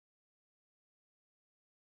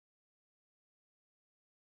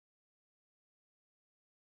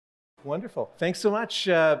Wonderful. Thanks so much.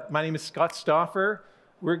 My name is Scott Stauffer.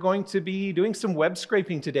 We're going to be doing some web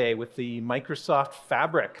scraping today with the Microsoft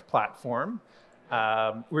Fabric platform.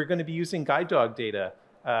 We're going to be using guide dog data.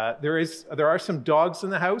 There are some dogs in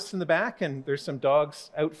the house in the back, and there's some dogs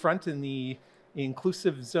out front in the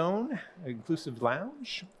inclusive zone, inclusive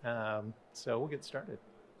lounge. So we'll get started.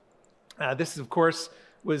 This, of course,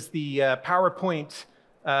 was the PowerPoint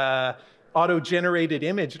auto-generated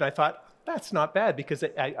image, and I thought, that's not bad, because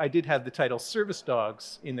I did have the title Service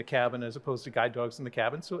Dogs in the cabin as opposed to Guide Dogs in the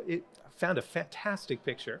cabin, so it found a fantastic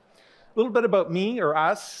picture. A little bit about me or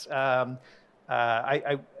us. I'm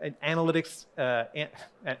an analytics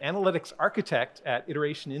architect at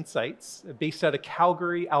Iteration Insights, based out of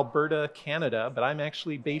Calgary, Alberta, Canada, but I'm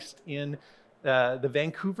actually based in the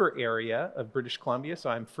Vancouver area of British Columbia,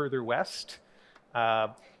 so I'm further west.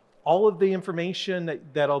 All of the information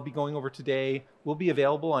that I'll be going over today will be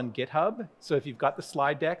available on GitHub. So if you've got the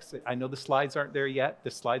slide decks, I know the slides aren't there yet.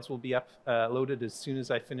 The slides will be uploaded as soon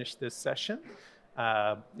as I finish this session.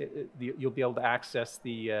 You'll be able to access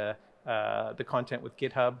the content with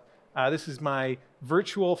GitHub. This is my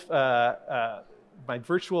virtual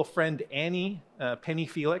friend Annie, Penny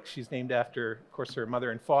Felix. She's named after, of course, her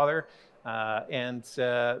mother and father.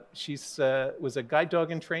 She was a guide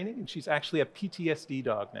dog in training, and she's actually a PTSD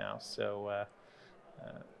dog now. So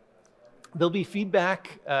there'll be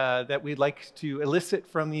feedback that we'd like to elicit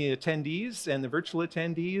from the attendees and the virtual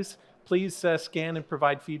attendees. Please scan and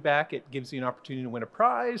provide feedback. It gives you an opportunity to win a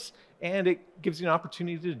prize, and it gives you an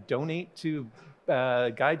opportunity to donate to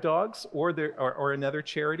Guide Dogs or another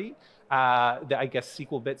charity. I guess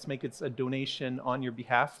SQL Bits make it a donation on your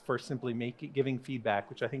behalf for simply giving feedback,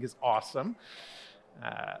 which I think is awesome.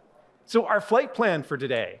 So our flight plan for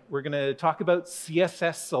today, we're going to talk about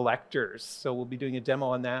CSS Selectors. So we'll be doing a demo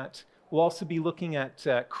on that. We'll also be looking at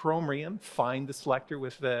Chromium, find the selector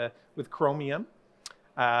with Chromium.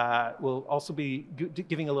 We'll also be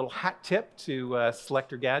giving a little hat tip to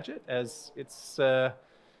Selector Gadget, as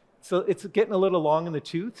so it's getting a little long in the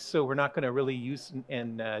tooth, so we're not going to really use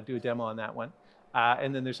and do a demo on that one.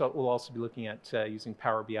 And then we'll also be looking at using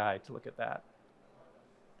Power BI to look at that.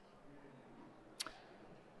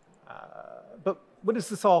 But what is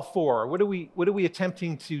this all for? What are we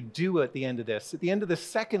attempting to do at the end of this? At the end of the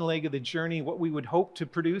second leg of the journey, what we would hope to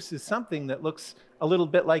produce is something that looks a little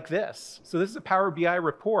bit like this. So this is a Power BI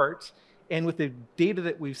report. And with the data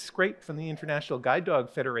that we've scraped from the International Guide Dog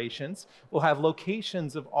Federations, we'll have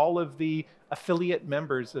locations of all of the affiliate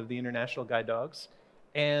members of the International Guide Dogs.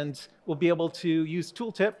 And we'll be able to use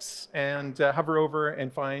tooltips and hover over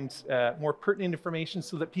and find more pertinent information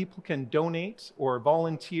so that people can donate or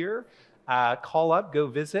volunteer, call up, go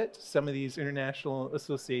visit some of these international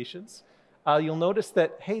associations. You'll notice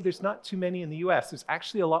that, hey, there's not too many in the US. There's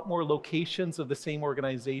actually a lot more locations of the same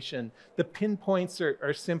organization. The pinpoints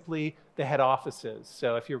are simply the head offices.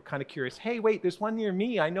 So if you're kind of curious, hey, wait, there's one near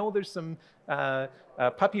me. I know there's some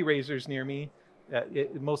puppy raisers near me.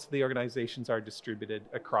 Most of the organizations are distributed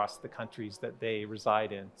across the countries that they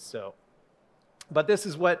reside in. So, but this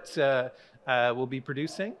is what we'll be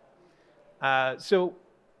producing. So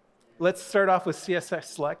let's start off with CSS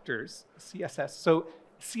Selectors. CSS. So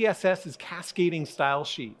CSS is cascading style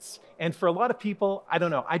sheets. And for a lot of people, I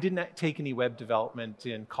don't know, I didn't take any web development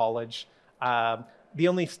in college. The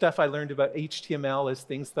only stuff I learned about HTML is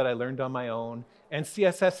things that I learned on my own. And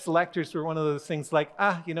CSS selectors were one of those things like,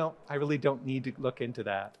 I really don't need to look into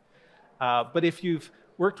that. But if you've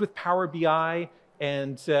worked with Power BI,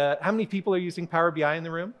 and how many people are using Power BI in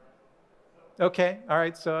the room? Okay, all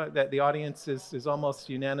right, so the audience is almost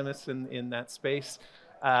unanimous in that space.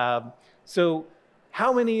 So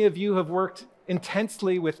how many of you have worked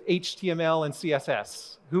intensely with HTML and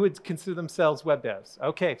CSS? Who would consider themselves web devs?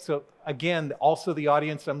 Okay, so again, also the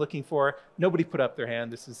audience I'm looking for, nobody put up their hand.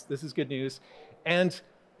 This is good news. And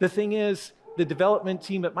the thing is, the development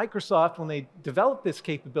team at Microsoft, when they developed this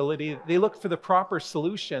capability, they looked for the proper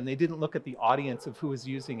solution. They didn't look at the audience of who was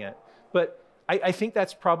using it. But I think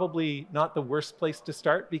that's probably not the worst place to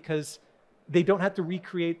start, because they don't have to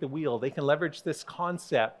recreate the wheel. They can leverage this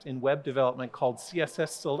concept in web development called CSS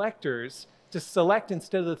Selectors to select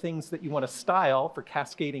instead of the things that you want to style for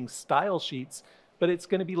cascading style sheets, but it's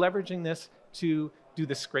going to be leveraging this to do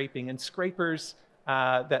the scraping. And scrapers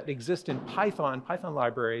that exist in Python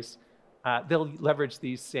libraries, they'll leverage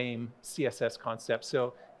these same CSS concepts.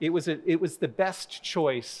 So it was the best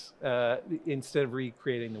choice instead of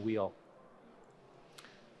recreating the wheel.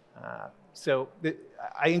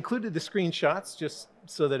 I included the screenshots just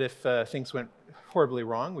so that if things went horribly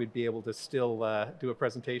wrong, we'd be able to still do a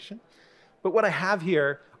presentation. But what I have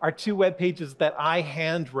here are 2 web pages that I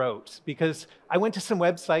hand wrote because I went to some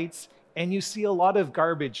websites and you see a lot of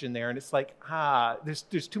garbage in there, and it's like,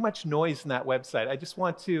 there's too much noise in that website. I just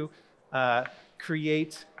want to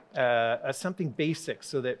create something basic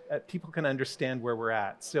so that people can understand where we're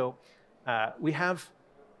at. So we have,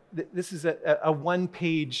 this is a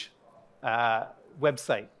one-page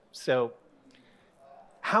website. So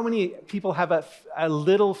how many people have a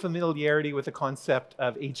little familiarity with the concept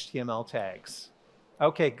of HTML tags?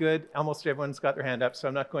 Okay, good. Almost everyone's got their hand up, so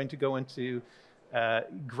I'm not going to go into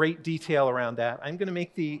great detail around that. I'm going to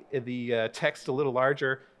make the text a little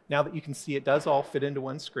larger now that you can see it does all fit into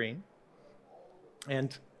one screen.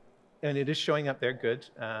 And it is showing up there, good,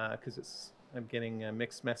 because I'm getting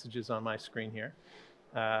mixed messages on my screen here.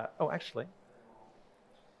 Oh, actually.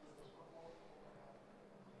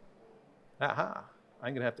 Aha.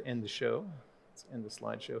 I'm going to have to end the show. Let's end the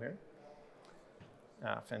slideshow here.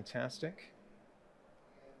 Fantastic.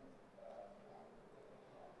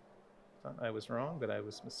 Thought I was wrong, but I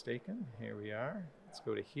was mistaken. Here we are. Let's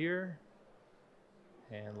go to here.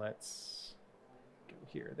 And let's go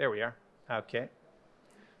here. There we are. Okay.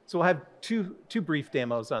 So we'll have two brief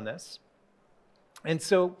demos on this. And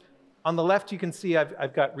so on the left, you can see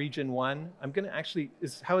I've got region 1. I'm going to actually,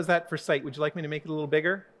 how is that for sight? Would you like me to make it a little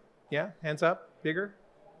bigger? Yeah, hands up, bigger?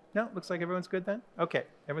 No, looks like everyone's good then? Okay,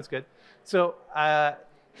 everyone's good. So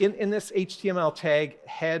in this HTML tag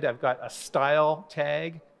head, I've got a style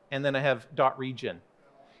tag, and then I have .region.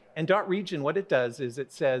 And .region, what it does is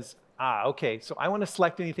it says, okay, so I want to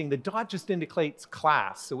select anything. The dot just indicates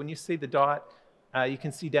class. So when you say the dot, you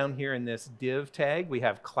can see down here in this div tag, we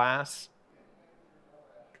have class.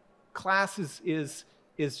 Class is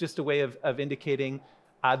just a way of indicating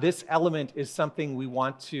this element is something we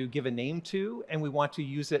want to give a name to, and we want to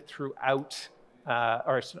use it throughout,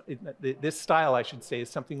 this style, I should say, is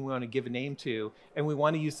something we want to give a name to, and we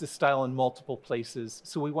want to use this style in multiple places.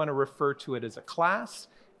 So we want to refer to it as a class,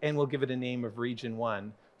 and we'll give it a name of region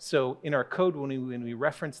 1. So in our code, when we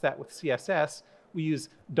reference that with CSS, we use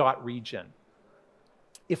 .region.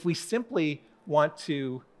 If we simply want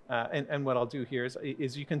to, and what I'll do here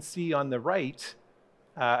is you can see on the right,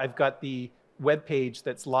 I've got the web page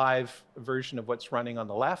that's live version of what's running on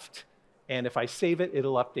the left. And if I save it,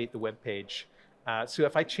 it'll update the web page. So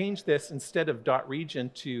if I change this instead of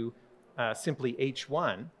 .region to simply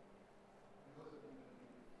H1,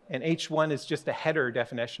 and H1 is just a header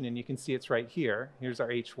definition, and you can see it's right here. Here's our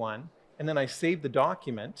H1. And then I save the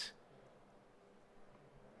document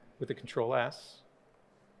with a Control S.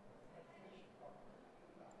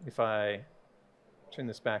 If I turn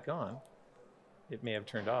this back on, it may have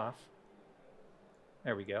turned off.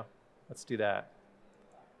 There we go. Let's do that.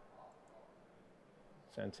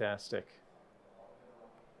 Fantastic.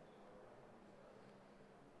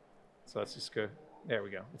 So let's just go, there we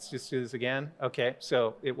go. Let's just do this again. Okay,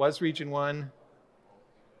 so it was region 1.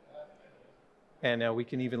 And now we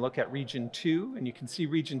can even look at region 2, and you can see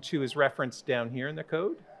region 2 is referenced down here in the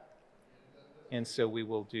code. And so we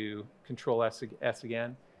will do Control S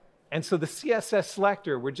again. And so the CSS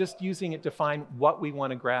selector, we're just using it to find what we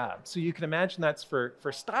want to grab. So you can imagine that's for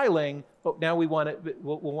styling, but now we'll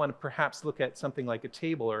want to perhaps look at something like a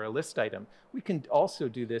table or a list item. We can also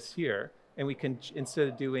do this here, and we can, instead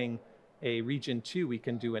of doing a region 2, we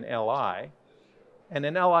can do an LI. And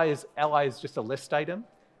an LI is just a list item.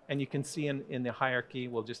 And you can see in the hierarchy,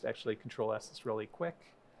 we'll just actually Control S this really quick.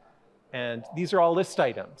 And these are all list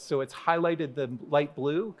items. So it's highlighted the light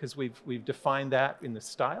blue because we've defined that in the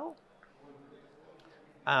style.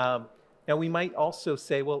 Now we might also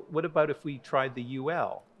say, well, what about if we tried the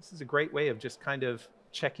UL? This is a great way of just kind of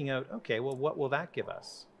checking out, okay, well, what will that give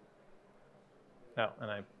us? Oh,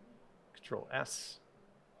 and I Control S.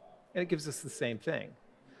 And it gives us the same thing.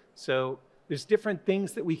 So there's different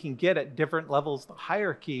things that we can get at different levels of the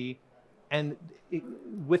hierarchy. And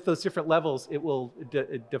with those different levels, it will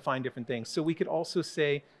define different things. So we could also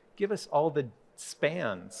say, give us all the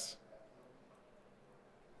spans.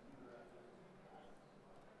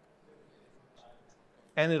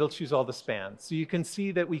 And it'll choose all the spans. So you can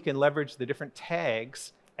see that we can leverage the different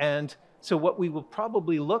tags. And so what we will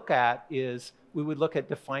probably look at is, we would look at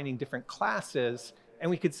defining different classes. And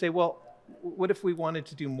we could say, well, what if we wanted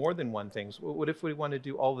to do more than one thing? What if we want to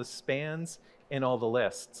do all the spans and all the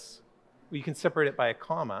lists? We can separate it by a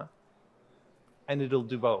comma, and it'll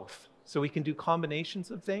do both. So we can do combinations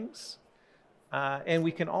of things, and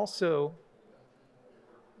we can also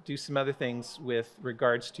do some other things with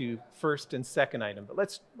regards to first and second item. But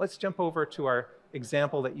let's jump over to our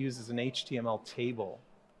example that uses an HTML table.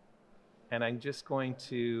 And I'm just going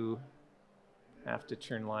to have to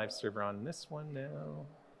turn live server on this one now.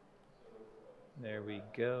 There we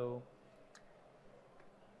go.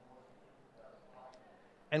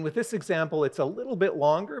 And with this example, it's a little bit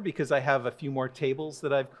longer because I have a few more tables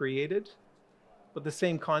that I've created, but the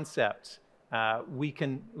same concept. We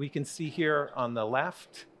can see here on the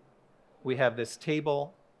left, we have this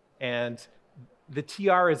table, and the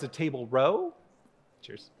TR is a table row.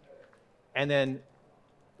 Cheers. And then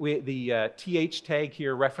the TH tag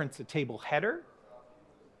here reference a table header.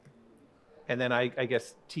 And then I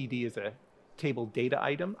guess TD is a table data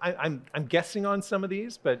item. I'm guessing on some of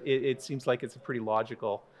these, but it seems like it's a pretty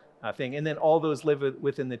logical thing. And then all those live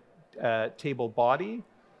within the table body,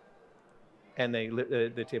 and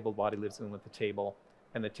the table body lives in with the table,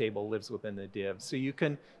 and the table lives within the div. So you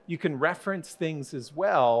can reference things as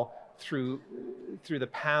well through the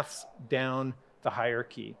paths down the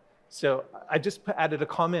hierarchy. So I just added a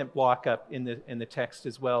comment block up in the text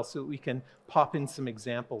as well, so we can pop in some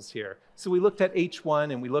examples here. So we looked at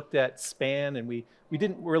H1 and we looked at span, and we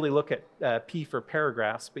didn't really look at P for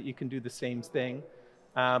paragraphs, but you can do the same thing.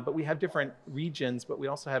 But we have different regions, but we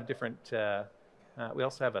also have different. We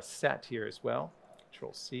also have a set here as well.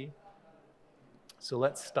 Control C. So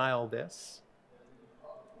let's style this.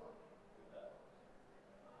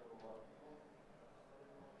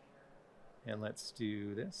 And let's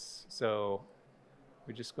do this. So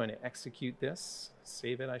we're just going to execute this,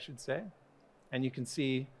 save it, I should say. And you can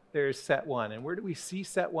see there's set one. And where do we see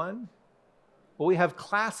set one? Well, we have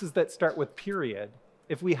classes that start with period.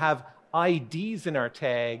 If we have IDs in our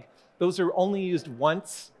tag, those are only used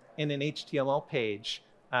once in an HTML page.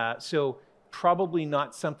 So probably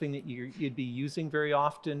not something that you'd be using very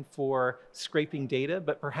often for scraping data,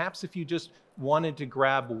 but perhaps if you just wanted to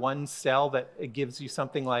grab one cell that gives you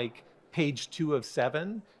something like page 2 of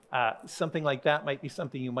 7, something like that might be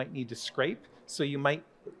something you might need to scrape. So you might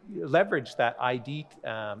leverage that ID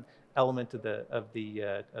element of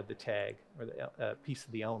the tag, or the piece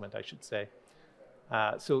of the element, I should say.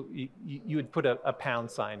 So you would put a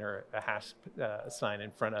pound sign or a hash sign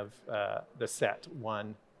in front of the set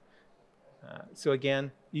one. So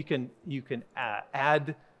again, you can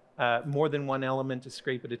add more than one element to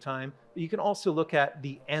scrape at a time. But you can also look at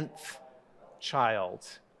the nth child.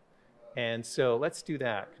 And so let's do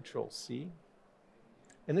that, Control C.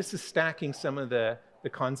 And this is stacking some of the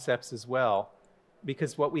concepts as well,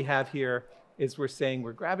 because what we have here is we're saying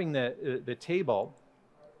we're grabbing the table,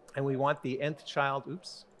 and we want the nth child.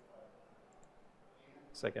 Oops.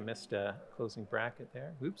 Looks like I missed a closing bracket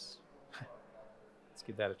there. Oops. Let's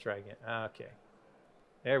give that a try again. Okay.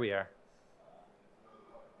 There we are.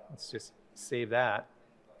 Let's just save that.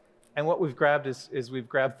 And what we've grabbed is we've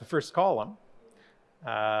grabbed the first column.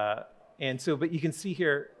 And so, but you can see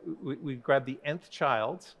here, we've grabbed the nth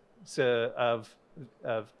child of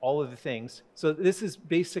all of the things. So this is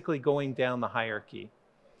basically going down the hierarchy.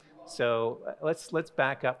 So let's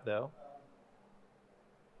back up though.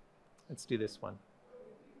 Let's do this one.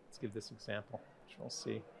 Let's give this example. Control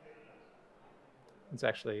C. It's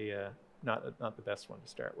actually not the best one to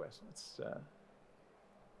start with. Let's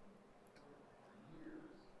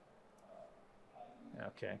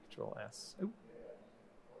okay, Control S. Ooh.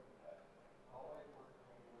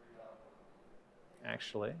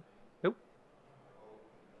 Actually, oop.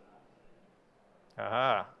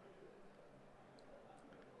 Aha.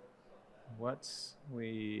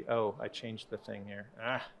 Oh, I changed the thing here.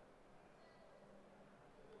 Ah.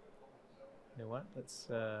 You know what? Let's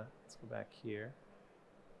go back here.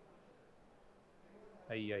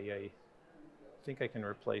 I think I can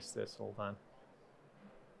replace this. Hold on.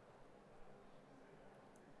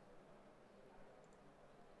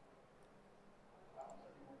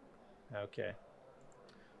 Okay.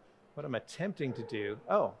 What I'm attempting to do,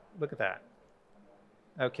 oh, look at that.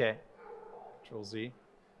 Okay, Control Z.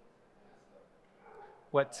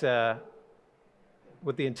 What the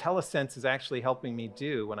IntelliSense is actually helping me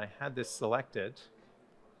do when I had this selected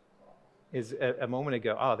is a moment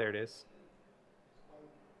ago, oh, there it is.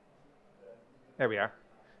 There we are.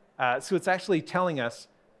 So it's actually telling us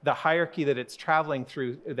the hierarchy that it's traveling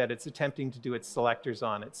through, that it's attempting to do its selectors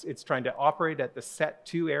on. It's trying to operate at the set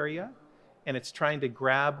 2 area, and it's trying to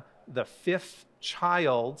grab the 5th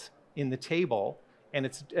child in the table, and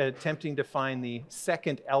it's attempting to find the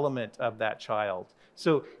 2nd element of that child.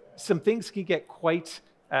 So some things can get quite,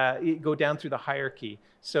 go down through the hierarchy.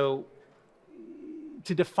 So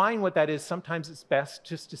to define what that is, sometimes it's best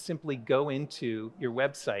just to simply go into your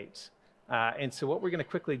website. And so what we're going to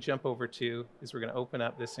quickly jump over to is we're going to open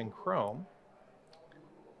up this in Chrome.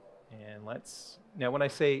 And now when I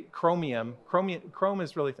say Chromium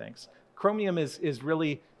is really, thanks. Chromium is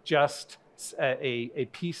really just a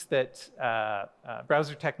piece that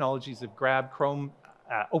browser technologies have grabbed. Chrome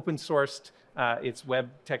open sourced its web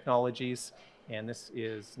technologies. And this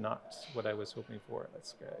is not what I was hoping for.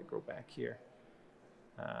 Let's go back here.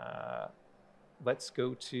 Let's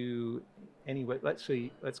go to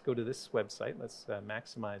let's go to this website. Let's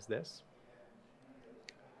maximize this.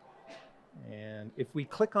 And if we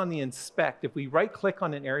click on the inspect, if we right click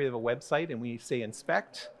on an area of a website and we say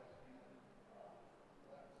inspect,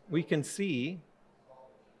 we can see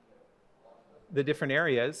the different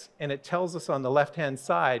areas, and it tells us on the left-hand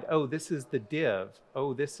side, oh, this is the div.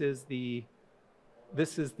 Oh, this is the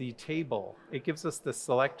table. It gives us the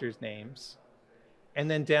selectors names. And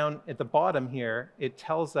then down at the bottom here, it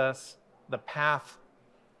tells us the path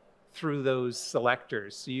through those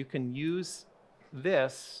selectors. So you can use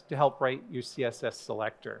this to help write your CSS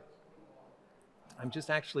selector. I'm just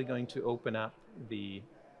actually going to open up the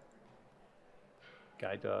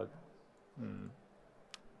guide dog.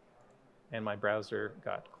 And my browser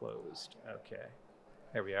got closed. Okay,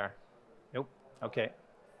 there we are. Nope, okay.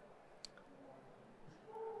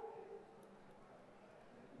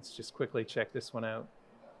 Let's just quickly check this one out.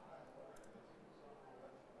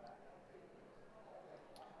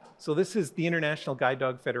 So this is the International Guide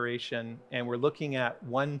Dog Federation, and we're looking at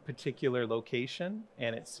one particular location,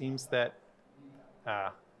 and it seems that,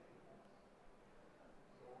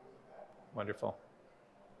 wonderful.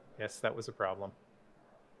 Yes, that was a problem.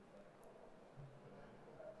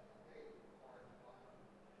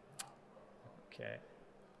 Okay.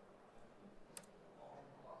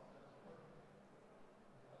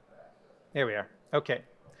 There we are. Okay.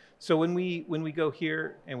 So when we go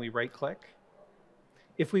here and we right click,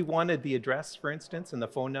 if we wanted the address, for instance, and the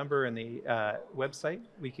phone number and the website,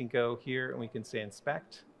 we can go here and we can say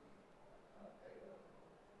inspect.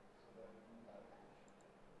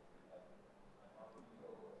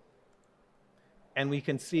 And we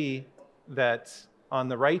can see that on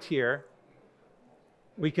the right here,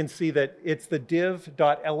 we can see that it's the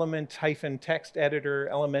div.element-text editor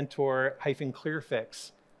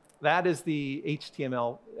elementor-clearfix. That is the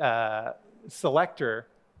HTML selector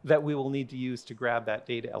that we will need to use to grab that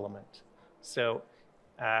data element. So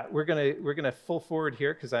we're gonna full forward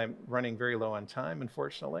here because I'm running very low on time,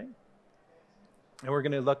 unfortunately. And we're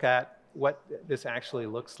gonna look at what this actually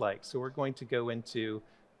looks like. So we're going to go into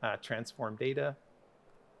transform data.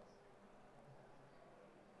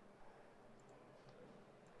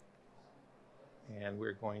 And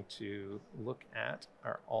we're going to look at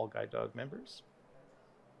our all guide dog members.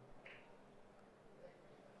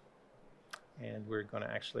 And we're going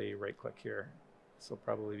to actually right click here. This will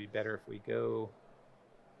probably be better if we go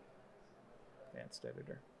advanced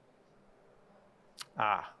editor.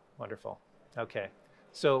 Ah, wonderful. Okay.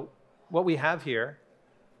 So what we have here,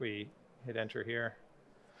 if we hit enter here,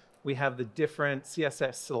 we have the different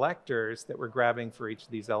CSS selectors that we're grabbing for each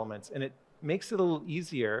of these elements. And it makes it a little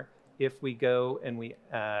easier if we go and we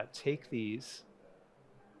take these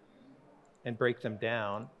and break them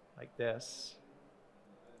down like this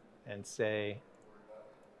and say,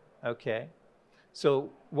 okay, so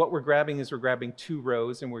what we're grabbing is we're grabbing two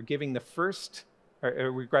rows and we're giving the first,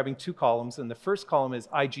 or we're grabbing two columns, and the first column is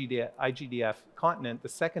IGDF continent, the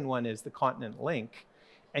second one is the continent link,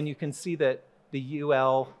 and you can see that the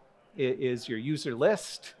UL is your user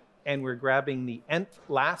list, and we're grabbing the nth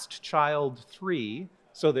last child 3,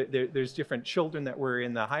 so that there's different children that were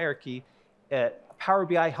in the hierarchy. Power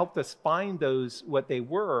BI helped us find those, what they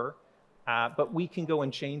were, but we can go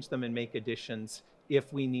and change them and make additions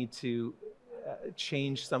if we need to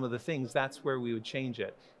change some of the things. That's where we would change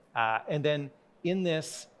it. And then in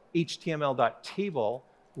this html.table,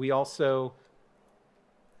 we also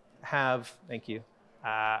have, thank you,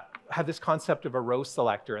 have this concept of a row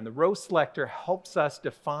selector. And the row selector helps us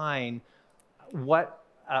define what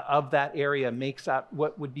of that area makes up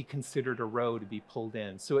what would be considered a row to be pulled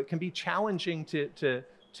in. So it can be challenging to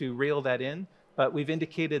reel that in, but we've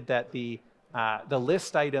indicated that the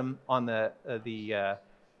list item on the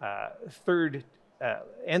third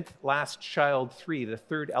nth last child 3, the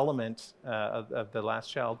third element of the last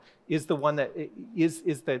child, is the one that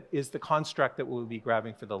is the construct that we'll be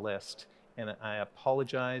grabbing for the list. And I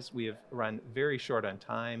apologize, we have run very short on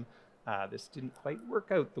time. This didn't quite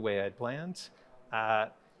work out the way I'd planned.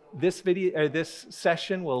 This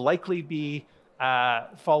session will likely be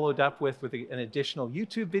followed up with an additional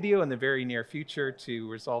YouTube video in the very near future to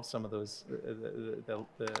resolve some of those the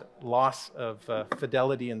loss of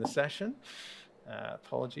fidelity in the session.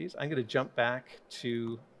 Apologies. I'm going to jump back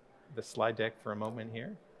to the slide deck for a moment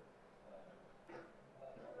here.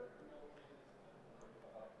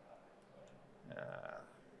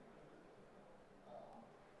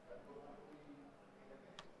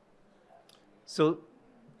 So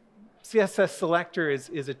CSS Selector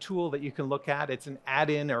is a tool that you can look at. It's an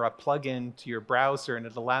add-in or a plug-in to your browser, and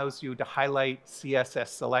it allows you to highlight CSS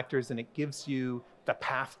selectors, and it gives you the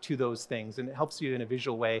path to those things, and it helps you in a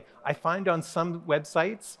visual way. I find on some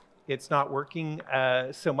websites it's not working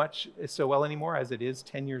so well anymore, as it is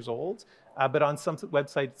 10 years old, but on some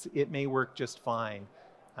websites it may work just fine.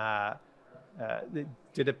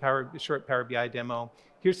 Did a short Power BI demo.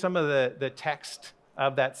 Here's some of the text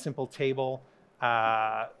of that simple table,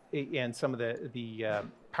 and some of the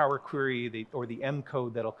Power Query or the M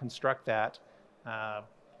code that'll construct that.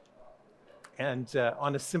 And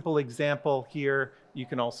on a simple example here, you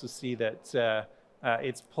can also see that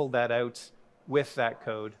it's pulled that out with that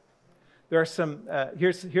code. There are some,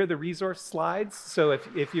 here are the resource slides. So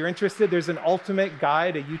if you're interested, there's an ultimate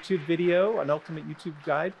guide, a YouTube video, an ultimate YouTube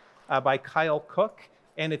guide by Kyle Cook.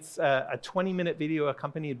 And it's a 20-minute video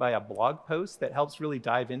accompanied by a blog post that helps really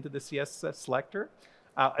dive into the CSS selector.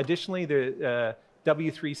 Additionally, the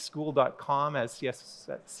w3school.com has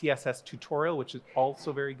CSS tutorial, which is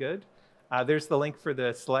also very good. There's the link for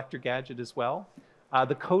the selector gadget as well.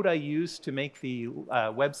 The code I used to make the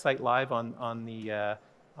website live on the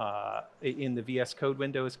in the VS Code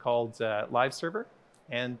window is called Live Server.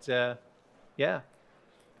 And yeah,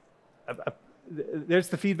 there's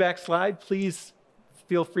the feedback slide. Please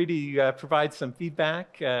feel free to provide some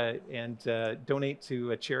feedback and donate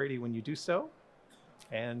to a charity when you do so.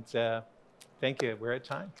 And thank you. We're at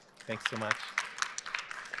time. Thanks so much.